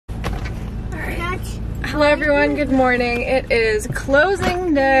Hello everyone, good morning. It is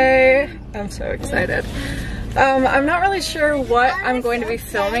closing day. I'm so excited. I'm not really sure what I'm going to be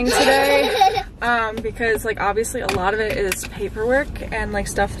filming today because like obviously a lot of it is paperwork and like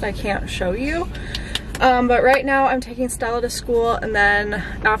stuff that I can't show you. But right now I'm taking Stella to school, and then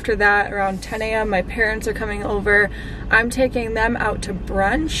after that around 10 a.m. my parents are coming over. I'm taking them out to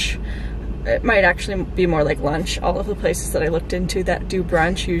brunch. It might actually be more like lunch. All of the places that I looked into that do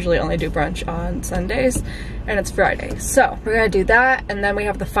brunch usually only do brunch on Sundays, and it's Friday. So we're gonna do that, and then we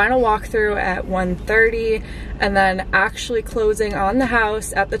have the final walkthrough at 1:30, and then actually closing on the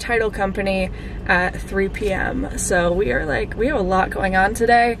house at the title company at 3 p.m. So we have a lot going on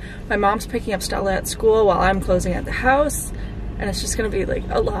today. My mom's picking up Stella at school while I'm closing at the house, and it's just gonna be like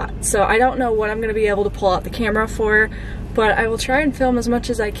a lot. So I don't know what I'm gonna be able to pull out the camera for, but I will try and film as much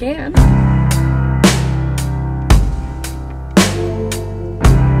as I can.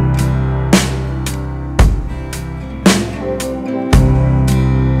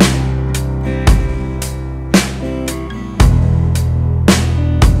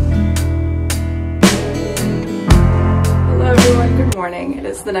 It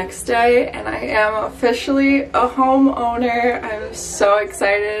is the next day and I am officially a homeowner. I'm so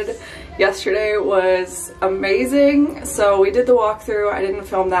excited. Yesterday was amazing. So we did the walkthrough. I didn't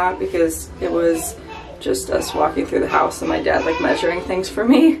film that because it was just us walking through the house and my dad like measuring things for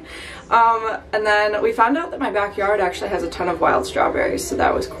me. And then we found out that my backyard actually has a ton of wild strawberries, so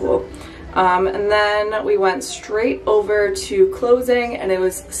that was cool. And then we went straight over to closing, and it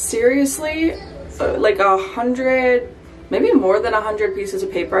was seriously like 100, maybe more than 100 pieces of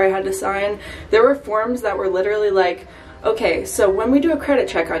paper I had to sign. There were forms that were literally like, okay, so when we do a credit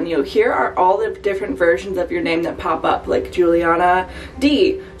check on you, here are all the different versions of your name that pop up, like Julianna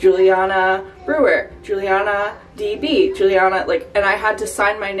D, Julianna Brewer, Juliannadb, Julianna, like, and I had to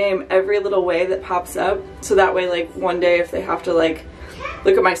sign my name every little way that pops up, so that way, like, one day if they have to, like,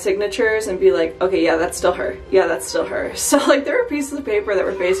 look at my signatures and be like, okay, yeah, that's still her, yeah, that's still her. So, like, there were pieces of paper that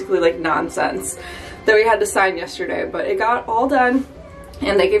were basically, like, nonsense that we had to sign yesterday, but it got all done,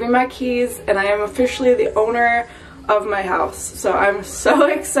 and they gave me my keys, and I am officially the owner of my house. So I'm so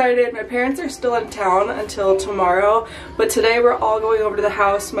excited. My parents are still in town until tomorrow, but today we're all going over to the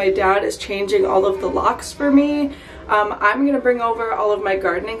house. My dad is changing all of the locks for me. I'm gonna bring over all of my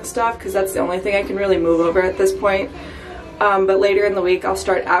gardening stuff because that's the only thing I can really move over at this point. But later in the week I'll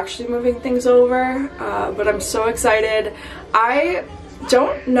start actually moving things over, but I'm so excited. I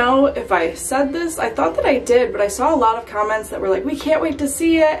don't know if I said this. I thought that I did, but I saw a lot of comments that were like, we can't wait to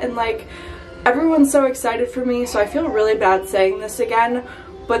see it, and like everyone's so excited for me, so I feel really bad saying this again,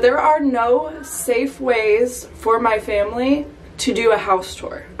 but there are no safe ways for my family to do a house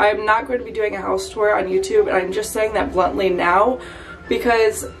tour. I am not going to be doing a house tour on YouTube, and I'm just saying that bluntly now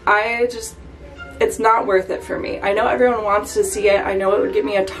because it's not worth it for me. I know everyone wants to see it. I know it would get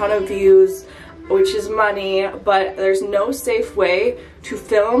me a ton of views, which is money, but there's no safe way to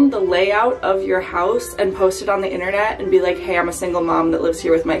film the layout of your house and post it on the internet and be like, hey, I'm a single mom that lives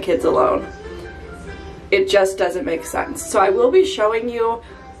here with my kids alone. It just doesn't make sense. So I will be showing you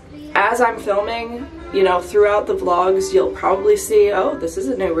as I'm filming, you know, throughout the vlogs. You'll probably see, oh, this is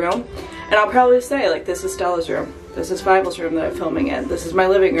a new room, and I'll probably say like, this is Stella's room, this is Fievel's room that I'm filming in, this is my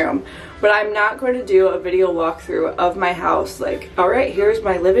living room. But I'm not going to do a video walkthrough of my house like, alright, here's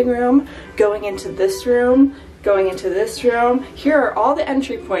my living room, going into this room, going into this room, here are all the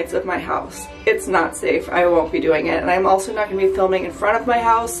entry points of my house. It's not safe. I won't be doing it, and I'm also not going to be filming in front of my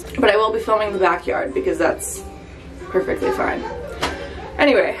house, but I will be filming the backyard because that's perfectly fine.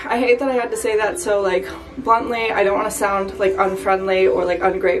 Anyway, I hate that I had to say that so like bluntly. I don't want to sound like unfriendly or like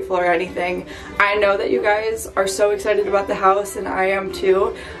ungrateful or anything. I know that you guys are so excited about the house, and I am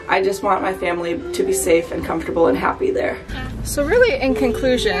too. I just want my family to be safe and comfortable and happy there. So really, in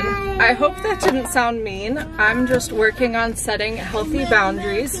conclusion, I hope that didn't sound mean. I'm just working on setting healthy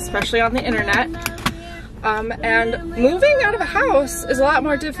boundaries, especially on the internet. And moving out of a house is a lot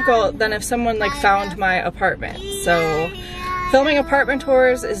more difficult than if someone like found my apartment. So filming apartment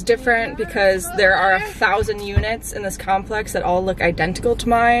tours is different because there are 1,000 units in this complex that all look identical to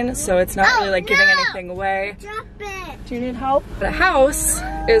mine, so it's not really like giving anything away. Do you need help? But a house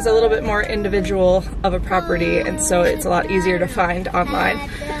is a little bit more individual of a property, and so it's a lot easier to find online.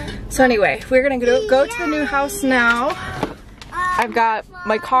 So anyway, we're gonna go to the new house now. I've got,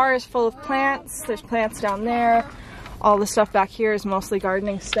 my car is full of plants. There's plants down there. All the stuff back here is mostly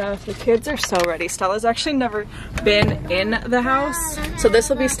gardening stuff. The kids are so ready. Stella's actually never been in the house, so this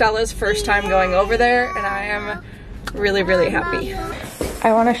will be Stella's first time going over there, and I am really, really happy.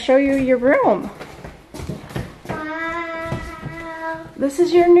 I want to show you your room. This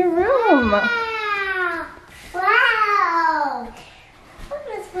is your new room.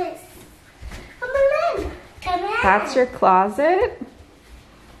 That's your closet?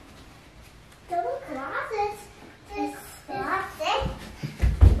 Double closet. This closet.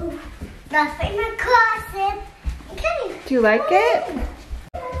 That's in my closet. Do you like it?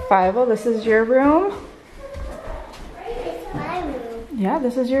 Bible, this is your room? It's my room. Yeah,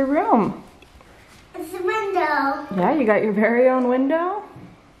 this is your room. It's a window. Yeah, you got your very own window?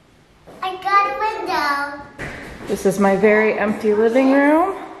 I got a window. This is my very empty living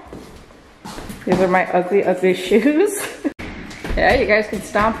room. These are my ugly, ugly shoes. Yeah, you guys can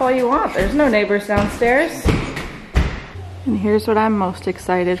stomp all you want. There's no neighbors downstairs. And here's what I'm most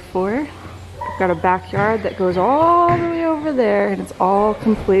excited for. I've got a backyard that goes all the way over there and it's all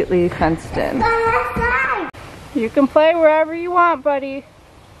completely fenced in. You can play wherever you want, buddy.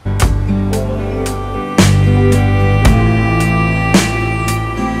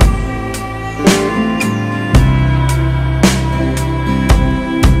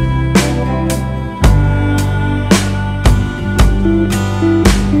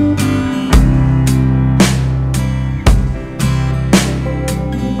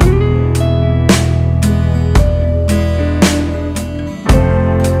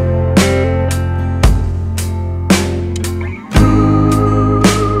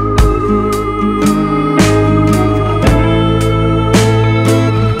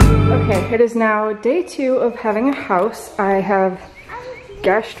 It is now day 2 of having a house. I have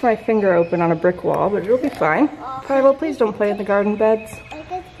gashed my finger open on a brick wall, but it'll be fine. Bible, please don't play in the garden beds.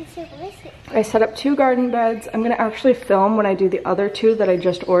 I set up 2 garden beds. I'm gonna actually film when I do the other 2 that I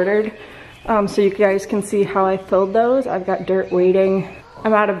just ordered, so you guys can see how I filled those. I've got dirt waiting.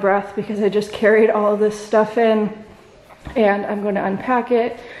 I'm out of breath because I just carried all of this stuff in, and I'm going to unpack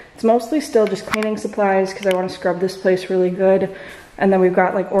it. It's mostly still just cleaning supplies because I want to scrub this place really good. And then we've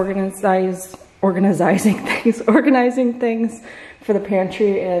got like organizing things for the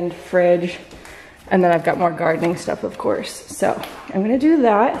pantry and fridge. And then I've got more gardening stuff, of course. So I'm gonna do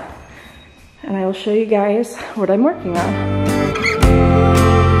that and I will show you guys what I'm working on.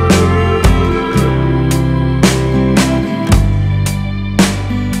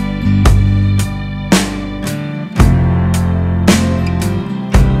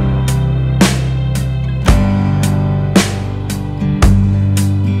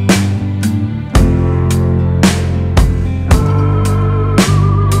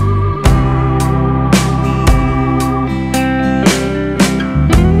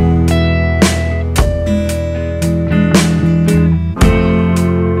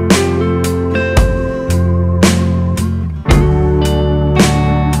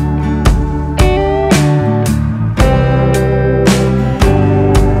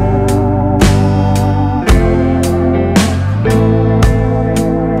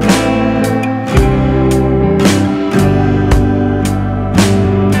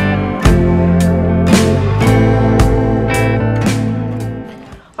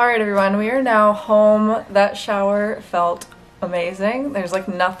 Alright everyone, we are now home. That shower felt amazing. There's like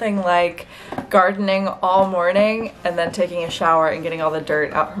nothing like gardening all morning and then taking a shower and getting all the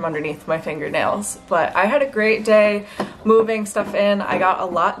dirt out from underneath my fingernails. But I had a great day moving stuff in. I got a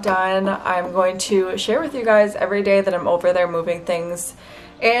lot done. I'm going to share with you guys every day that I'm over there moving things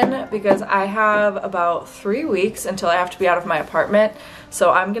in because I have about 3 weeks until I have to be out of my apartment. So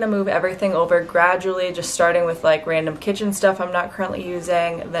I'm gonna move everything over gradually, just starting with like random kitchen stuff I'm not currently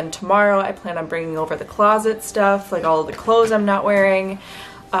using. Then tomorrow I plan on bringing over the closet stuff, like all of the clothes I'm not wearing.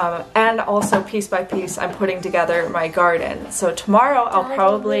 And also piece by piece I'm putting together my garden. So tomorrow I'll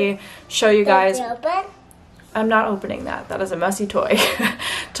probably show you guys. I'm not opening that. That is a messy toy.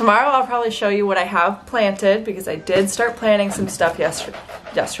 Tomorrow I'll probably show you what I have planted because I did start planting some stuff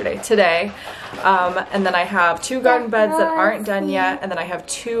today. And then I have 2 garden beds that aren't done yet, and then I have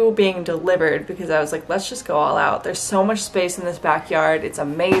 2 being delivered because I was like, let's just go all out. There's so much space in this backyard. It's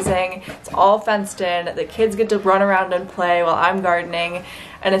amazing. It's all fenced in. The kids get to run around and play while I'm gardening,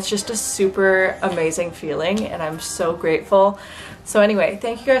 and it's just a super amazing feeling, and I'm so grateful. So anyway,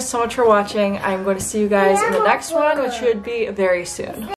 thank you guys so much for watching. I'm going to see you guys in the next one, which should be very soon.